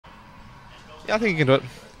Yeah, I think he can do it.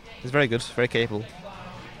 He's very good, very capable.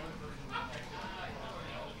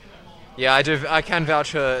 Yeah, I do. I can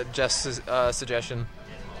vouch for Jess's suggestion.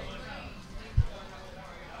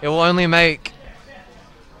 It will only make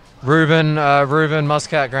Ruben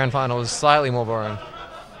Muscat Grand Finals slightly more boring.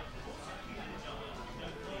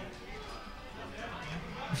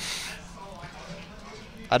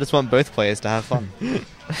 I just want both players to have fun.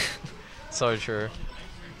 So true.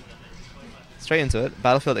 Straight into it.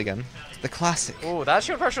 Battlefield again. The classic. Ooh, that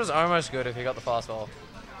shield pressure was almost good if he got the fastball.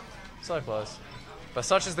 So close. But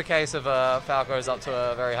such is the case of Falco's up to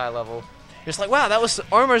a very high level. Just like, wow, that was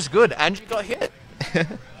almost good, and you got hit.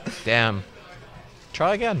 Damn.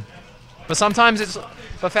 Try again. But sometimes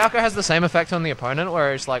but Falco has the same effect on the opponent,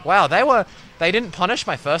 where it's like, wow, they didn't punish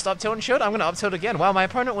my first up tilt and shield, I'm gonna up tilt again. Wow, my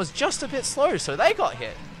opponent was just a bit slow, so they got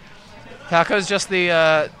hit. Falco's just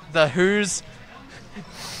the who's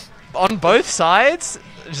on both sides,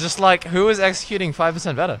 just like who is executing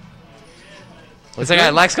 5% better. It's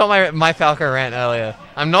like, Lax got my Falco rant earlier.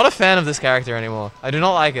 I'm not a fan of this character anymore. I do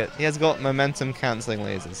not like it. He has got momentum cancelling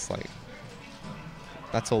lasers, like,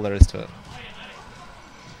 that's all there is to it.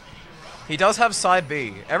 He does have side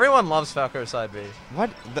B. Everyone loves Falco side B.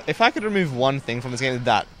 What? If I could remove one thing from this game,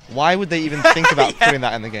 that. Why would they even think about putting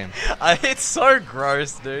that in the game? It's so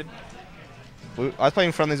gross, dude. I was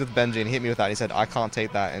playing friendlies with Benji and he hit me with that. He said, I can't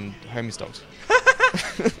take that in homie stocks.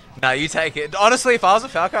 No, you take it. Honestly, if I was a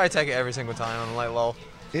Falco, I'd take it every single time. I'm like, lol.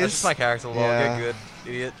 That's just my character, lol. Yeah. Get good,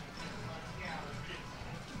 idiot.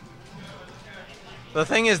 The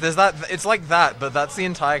thing is, it's like that, but that's the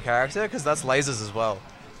entire character, because that's lasers as well.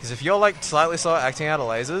 Because if you're like slightly slow acting out of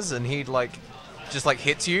lasers, and he like just like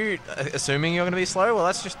hits you, assuming you're gonna be slow, well,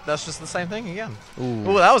 that's just the same thing again. Ooh,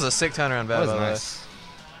 that was a sick turnaround That bear, was by the way. nice.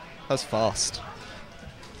 That was fast.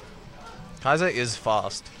 Kaiza is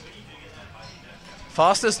fast.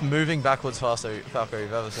 Fastest moving backwards Falco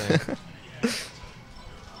you've ever seen.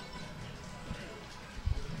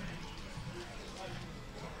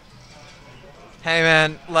 Hey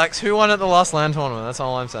man, Lex, who won at the last LAN tournament? That's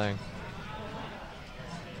all I'm saying.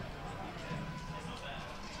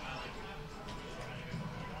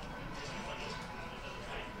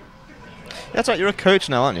 That's right, you're a coach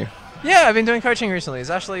now, aren't you? Yeah, I've been doing coaching recently. It's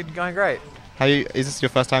actually going great. Is this your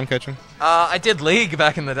first time coaching? I did league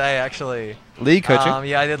back in the day, actually. League coaching?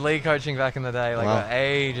 Yeah, I did league coaching back in the day, like Wow.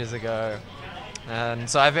 ages ago. And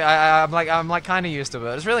so I'm like kind of used to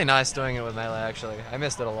it. It's really nice doing it with Melee, actually. I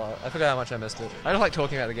missed it a lot. I forgot how much I missed it. I just like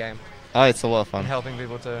talking about the game Oh, it's a lot of fun. and helping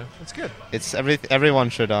people too. It's good. It's everyone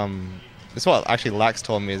should It's what actually Lax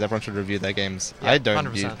told me is everyone should review their games. Yeah, I don't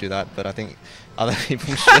 100%. do that, but I think other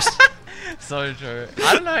people should. So true.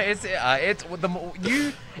 I don't know.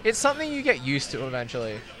 It's something you get used to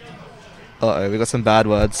eventually. Uh-oh, we got some bad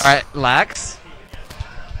words. All right, Lax.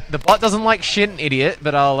 The bot doesn't like shit, an idiot,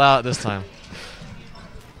 but I'll allow it this time.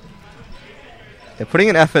 Yeah, putting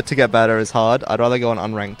an effort to get better is hard. I'd rather go on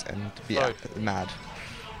unranked and be mad.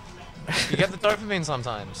 You get the dopamine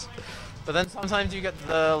sometimes, but then sometimes you get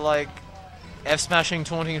the like F-smashing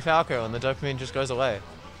taunting Falco, and the dopamine just goes away.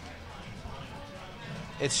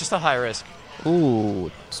 It's just a high risk.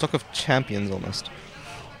 Ooh, stock of champions almost.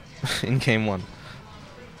 In game 1.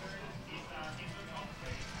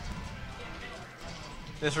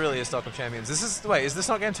 This really is stock of champions. Wait, is this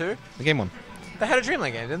not game 2? Game 1. They had a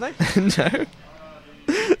Dreamland game, didn't they? No.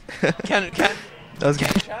 Can That was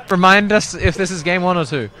chat remind us if this is game 1 or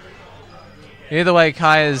 2? Either way,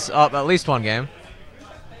 Kai is up at least one game.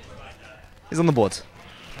 He's on the board.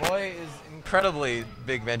 Boy is incredibly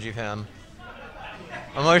big Benji fan.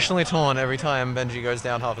 Emotionally torn every time Benji goes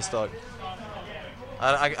down half a stock.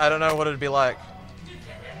 I don't know what it'd be like.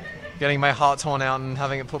 Getting my heart torn out and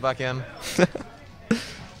having it put back in.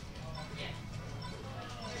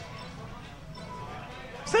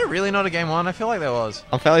 Is there really not a game 1? I feel like there was.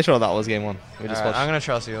 I'm fairly sure that was game 1. We just watched. I'm gonna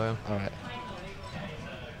trust you, Liam. Alright.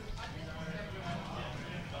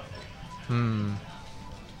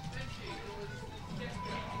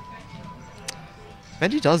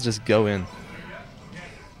 Benji does just go in.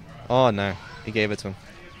 Oh no, he gave it to him.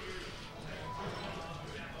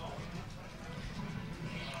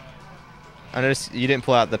 I noticed you didn't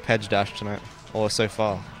pull out the Pedge dash tonight, or so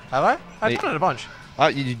far. Have I? I've done it a bunch. Oh,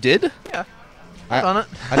 you did? Yeah. I've done it.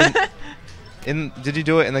 I didn't. Did you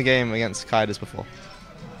do it in the game against Kaidas before?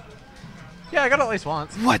 Yeah, I got it at least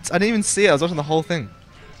once. What? I didn't even see it. I was watching the whole thing.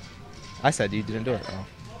 I said you didn't do it.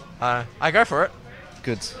 Oh. I go for it.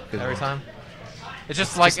 Good. Good. Every time. It's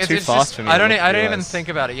just like too fast for me I to don't even realize. think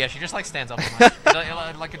about it. Yeah, she just like stands up.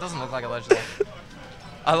 And, like it doesn't look like a ledge.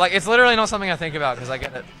 It's literally not something I think about because I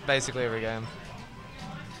get it basically every game.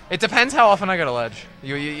 It depends how often I go to ledge.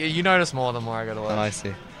 You notice more the more I go to ledge. Oh, I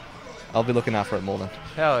see. I'll be looking out for it more then.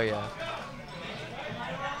 Hell yeah.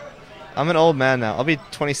 I'm an old man now. I'll be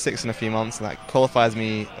 26 in a few months, and that qualifies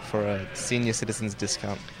me for a senior citizens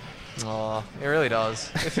discount. Oh, it really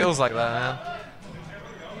does. It feels like that, man.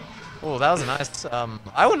 Oh, that was a nice.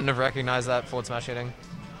 I wouldn't have recognized that forward smash hitting,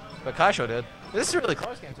 but Kai sure did. This is a really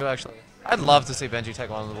close game too, actually. I'd love to see Benji take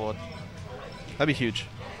one on the board. That'd be huge.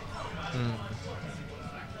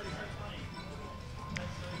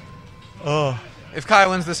 Oh. If Kai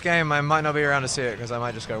wins this game, I might not be around to see it because I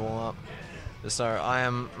might just go warm up. So I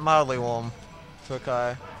am mildly warm for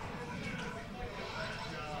Kai.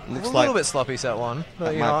 Looks a like little bit sloppy set one, but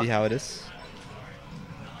that you might know be how it is.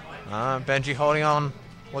 Benji holding on.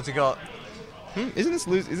 What's he got? Isn't this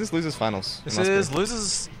is this losers finals? This is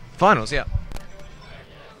losers finals, yeah.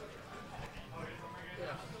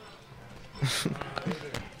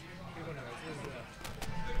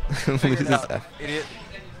 Losers F. Idiot.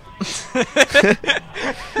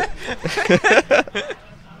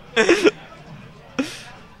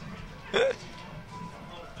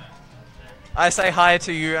 I say hi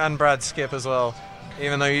to you and Brad Skip as well,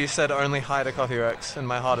 even though you said only hi to Coffee Rex, and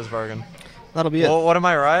my heart is broken. That'll be it. Well, what am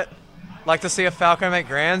I right? Like to see a Falco make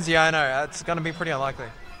grands? Yeah, I know. That's going to be pretty unlikely.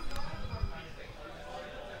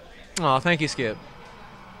 Oh, thank you, Skip.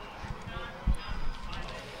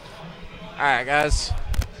 Alright, guys.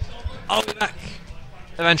 I'll be back.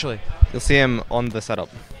 Eventually. You'll see him on the setup.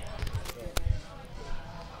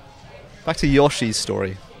 Back to Yoshi's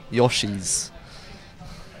story. Yoshi's.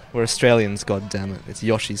 We're Australians, god damn it. It's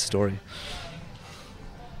Yoshi's story.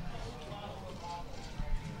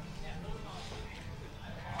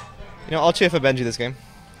 You know, I'll cheer for Benji this game.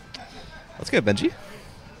 Let's go, Benji.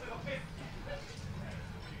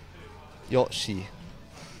 Yoshi.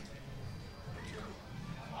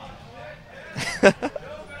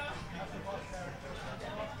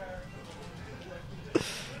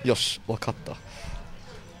 Yosh, wakatta.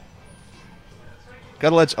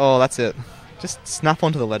 Got a ledge. Oh, that's it. Just snap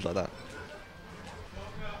onto the ledge like that.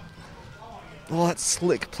 Oh, that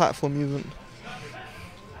slick platform movement.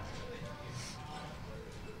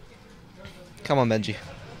 Come on, Benji.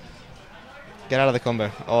 Get out of the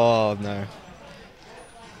combo. Oh, no.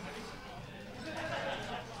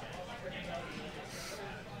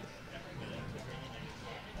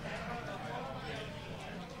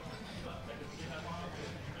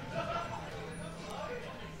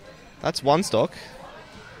 That's one stock.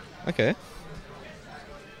 Okay.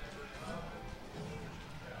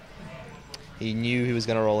 He knew he was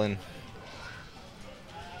going to roll in.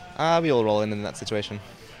 We all roll in that situation.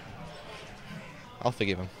 I'll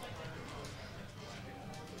forgive him.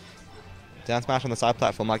 Down smash on the side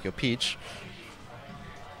platform like your peach.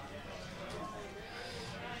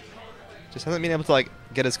 Just hasn't been able to like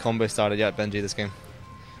get his combo started yet, Benji, this game.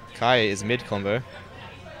 Kai is mid combo.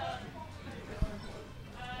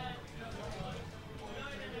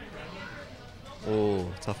 Oh,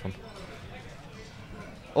 tough one.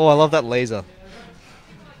 Oh, I love that laser.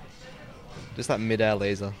 Just that mid-air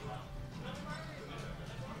laser.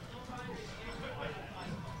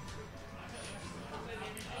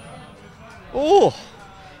 Oh!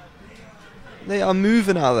 They are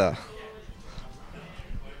moving out there.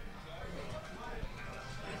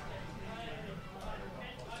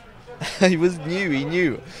 He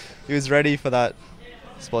knew. He was ready for that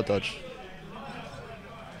spot dodge.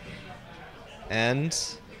 And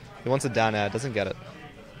he wants a down air, doesn't get it.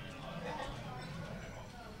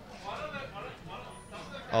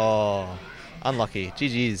 Oh, unlucky.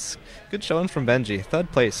 GG's. Good showing from Benji. Third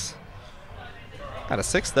place. Out of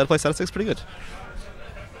 6. Third place out of 6. Pretty good.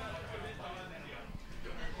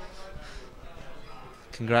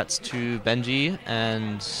 Congrats to Benji.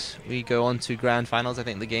 And we go on to grand finals. I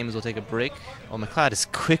think the gamers will take a break. Oh, McLeod is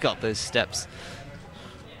quick up those steps.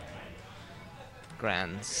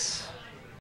 Grands.